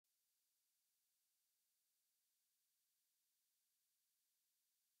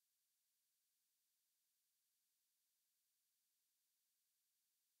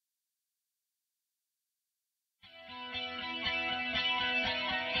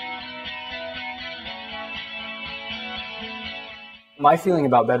My feeling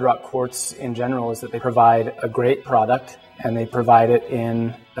about Bedrock Quartz in general is that they provide a great product and they provide it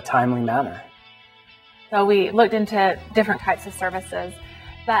in a timely manner. So we looked into different types of services,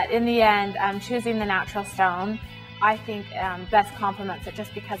 but in the end, choosing the natural stone, I think best complements it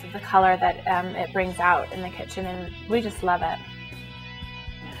just because of the color that it brings out in the kitchen, and we just love it.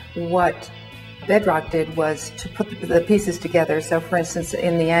 What Bedrock did was to put the pieces together. So for instance,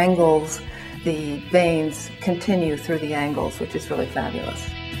 in the angles, the veins continue through the angles, which is really fabulous.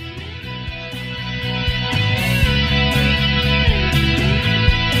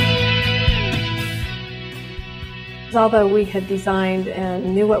 Although we had designed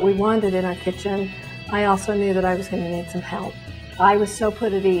and knew what we wanted in our kitchen, I also knew that I was going to need some help. I was so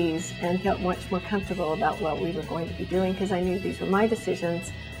put at ease and felt much more comfortable about what we were going to be doing because I knew these were my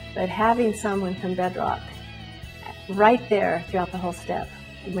decisions, but having someone from Bedrock right there throughout the whole step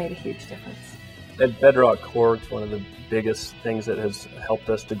made a huge difference. At Bedrock Quartz, one of the biggest things that has helped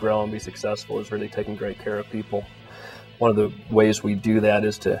us to grow and be successful is really taking great care of people. One of the ways we do that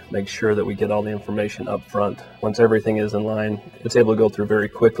is to make sure that we get all the information up front. Once everything is in line, it's able to go through very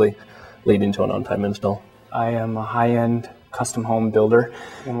quickly, leading to an on-time install. I am a high-end custom home builder.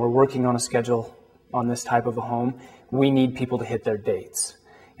 When we're working on a schedule on this type of a home, we need people to hit their dates.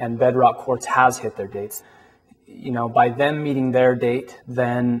 And Bedrock Quartz has hit their dates. You know, by them meeting their date,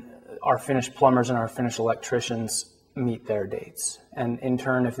 then our finished plumbers and our finished electricians meet their dates. And in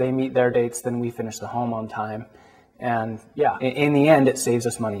turn, if they meet their dates, then we finish the home on time. And yeah, in the end, it saves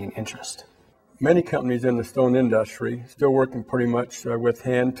us money and interest. Many companies in the stone industry, still working pretty much with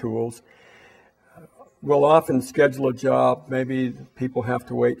hand tools, will often schedule a job. Maybe people have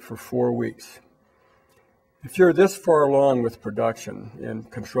to wait for 4 weeks. If you're this far along with production in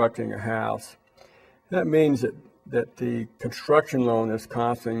constructing a house, that means that the construction loan is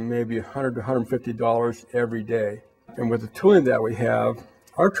costing maybe $100 to $150 every day. And with the tooling that we have,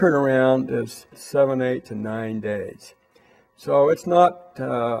 our turnaround is 7, 8 to 9 days. So it's not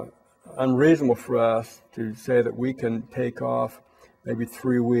unreasonable for us to say that we can take off maybe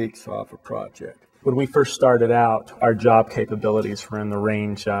 3 weeks off a project. When we first started out, our job capabilities were in the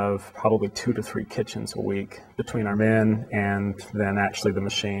range of probably 2 to 3 kitchens a week between our men and then actually the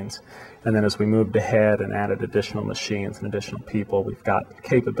machines. And then as we moved ahead and added additional machines and additional people, we've got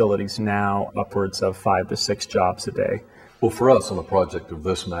capabilities now upwards of 5 to 6 jobs a day. Well, for us on a project of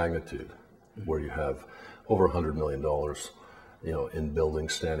this magnitude, where you have over $100 million, in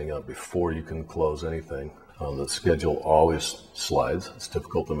buildings standing up before you can close anything, the schedule always slides. It's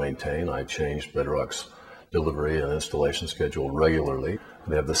difficult to maintain. I change Bedrock's delivery and installation schedule regularly.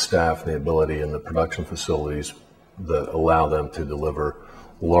 They have the staff and the ability in the production facilities that allow them to deliver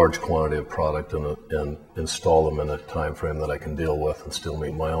large quantity of product and install them in a time frame that I can deal with and still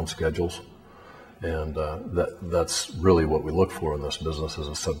meet my own schedules. And that's really what we look for in this business as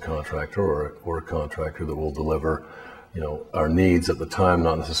a subcontractor or a contractor that will deliver our needs at the time,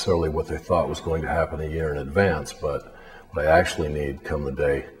 not necessarily what they thought was going to happen a year in advance, but what I actually need come the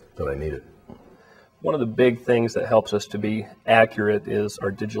day that I need it. One of the big things that helps us to be accurate is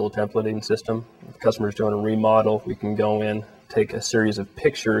our digital templating system. If the customer's doing a remodel, we can go in, take a series of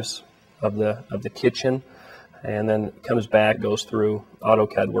pictures of the kitchen, and then it comes back, goes through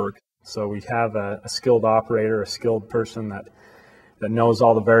AutoCAD work. So we have a skilled operator, a skilled person that knows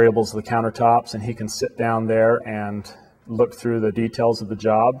all the variables of the countertops, and he can sit down there and look through the details of the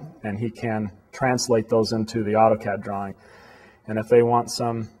job, and he can translate those into the AutoCAD drawing. And if they want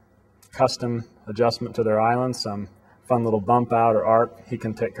some custom adjustment to their island, some fun little bump out or arc, he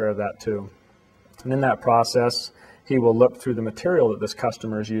can take care of that too. And in that process, he will look through the material that this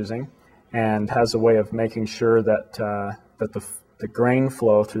customer is using and has a way of making sure that, the grain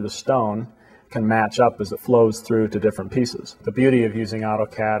flow through the stone can match up as it flows through to different pieces. The beauty of using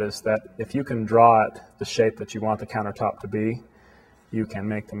AutoCAD is that if you can draw it the shape that you want the countertop to be, you can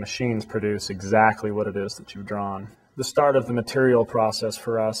make the machines produce exactly what it is that you've drawn. The start of the material process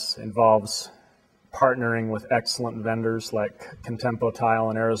for us involves partnering with excellent vendors like Contempo Tile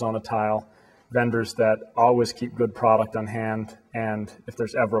and Arizona Tile, vendors that always keep good product on hand, and if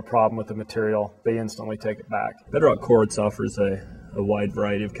there's ever a problem with the material, they instantly take it back. Bedrock Quartz offers a wide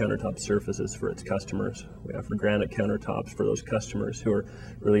variety of countertop surfaces for its customers. We offer granite countertops for those customers who are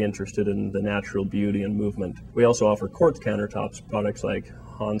really interested in the natural beauty and movement. We also offer quartz countertops, products like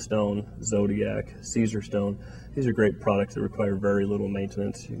Honstone, Zodiac, Caesar Stone. These are great products that require very little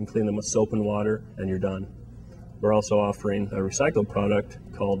maintenance. You can clean them with soap and water and you're done. We're also offering a recycled product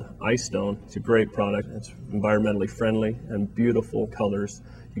called Ice Stone. It's a great product. It's environmentally friendly and beautiful colors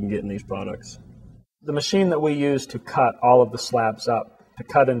you can get in these products. The machine that we use to cut all of the slabs up to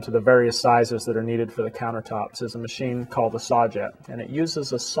cut into the various sizes that are needed for the countertops is a machine called a sawjet, and it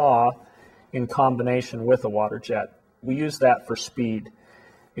uses a saw in combination with a water jet. We use that for speed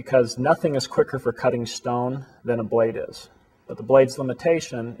because nothing is quicker for cutting stone than a blade is. But the blade's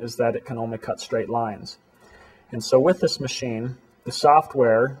limitation is that it can only cut straight lines. And so with this machine, the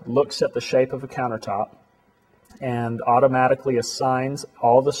software looks at the shape of a countertop and automatically assigns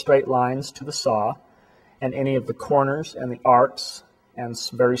all the straight lines to the saw and any of the corners and the arcs and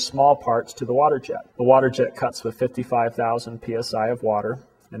very small parts to the water jet. The water jet cuts with 55,000 psi of water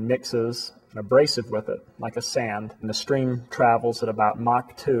and mixes an abrasive with it, like a sand. And the stream travels at about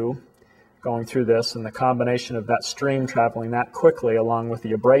Mach 2 going through this, and the combination of that stream traveling that quickly along with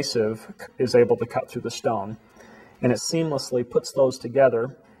the abrasive is able to cut through the stone. And it seamlessly puts those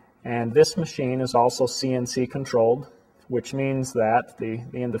together. And this machine is also CNC controlled, which means that the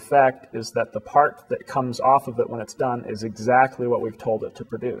end effect is that the part that comes off of it when it's done is exactly what we've told it to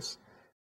produce.